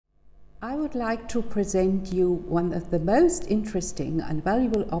I would like to present you one of the most interesting and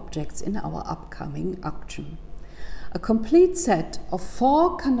valuable objects in our upcoming auction. A complete set of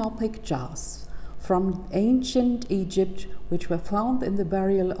 4 canopic jars from ancient Egypt, which were found in the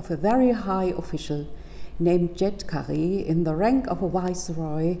burial of a very high official named Djed-Ka-Re in the rank of a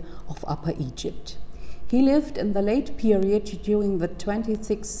viceroy of Upper Egypt. He lived in the late period during the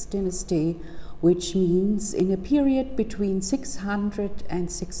 26th dynasty, which means in a period between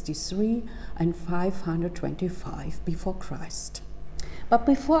 663 and 525 before Christ. But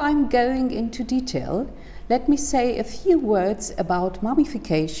before I'm going into detail, let me say a few words about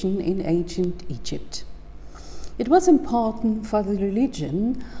mummification in ancient Egypt. It was important for the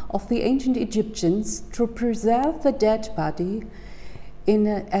religion of the ancient Egyptians to preserve the dead body in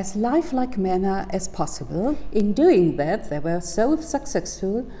as lifelike manner as possible. In doing that, they were so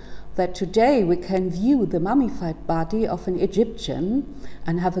successful that today we can view the mummified body of an Egyptian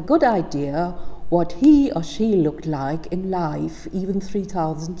and have a good idea what he or she looked like in life even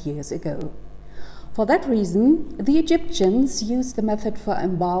 3,000 years ago. For that reason, the Egyptians used the method for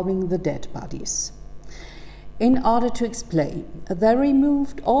embalming the dead bodies. In order to explain, they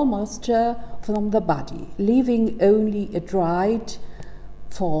removed all moisture from the body, leaving only a dried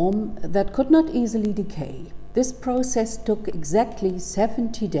form that could not easily decay. This process took exactly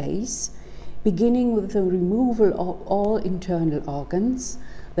 70 days, beginning with the removal of all internal organs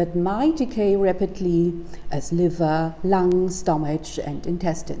that might decay rapidly as liver, lungs, stomach, and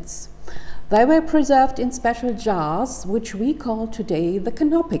intestines. They were preserved in special jars, which we call today the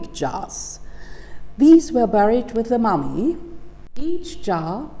canopic jars. These were buried with the mummy. Each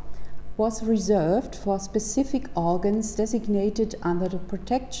jar was reserved for specific organs designated under the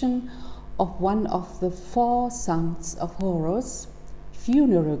protection of one of the 4 sons of Horus,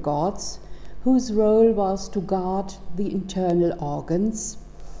 funeral gods, whose role was to guard the internal organs.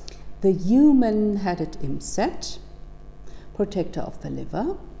 The human-headed Imset, protector of the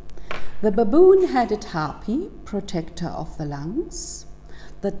liver, the baboon-headed Harpy, protector of the lungs,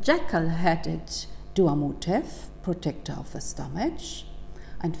 the jackal-headed Duamutef, protector of the stomach,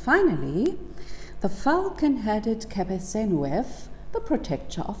 and finally, the falcon-headed Kebesenuef, the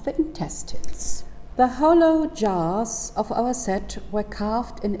protector of the intestines. The hollow jars of our set were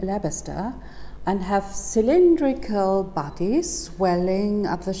carved in alabaster and have cylindrical bodies swelling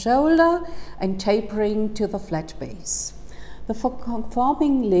at the shoulder and tapering to the flat base. The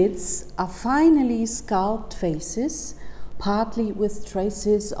conforming lids are finely sculpted faces, partly with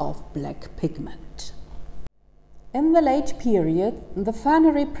traces of black pigment. In the late period, the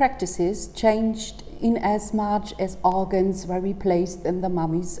funerary practices changed in as much as organs were replaced in the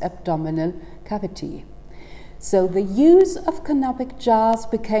mummy's abdominal cavity. So the use of canopic jars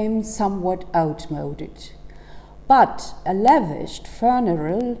became somewhat outmoded. But a lavish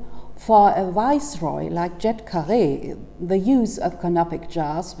funeral for a viceroy like Djed-Ka-Re, the use of canopic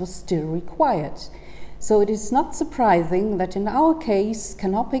jars was still required. So it is not surprising that in our case,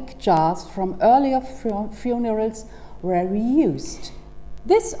 canopic jars from earlier funerals were reused.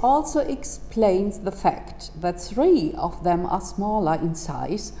 This also explains the fact that 3 of them are smaller in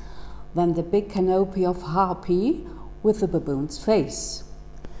size than the big canopy of Harpy with the baboon's face.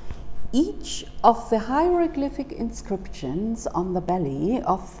 Each of the hieroglyphic inscriptions on the belly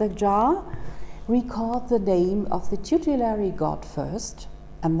of the jar record the name of the tutelary god first,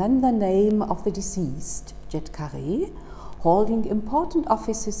 and then the name of the deceased, Djed-Ka-Re, holding important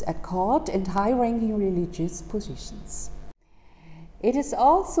offices at court and high-ranking religious positions. It is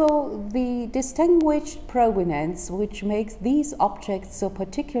also the distinguished provenance which makes these objects so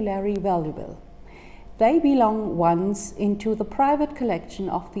particularly valuable. They belong once into the private collection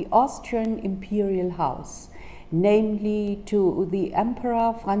of the Austrian imperial house, namely to the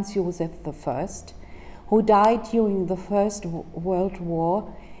Emperor Franz Joseph I, who died during the First World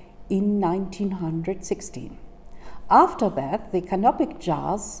War in 1916. After that, the canopic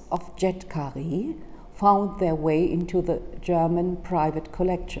jars of Djed-Ka-Re found their way into the German private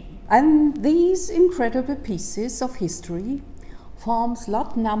collection. And these incredible pieces of history forms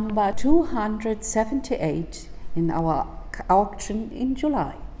lot number 278 in our auction in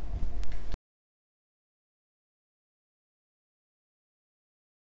July.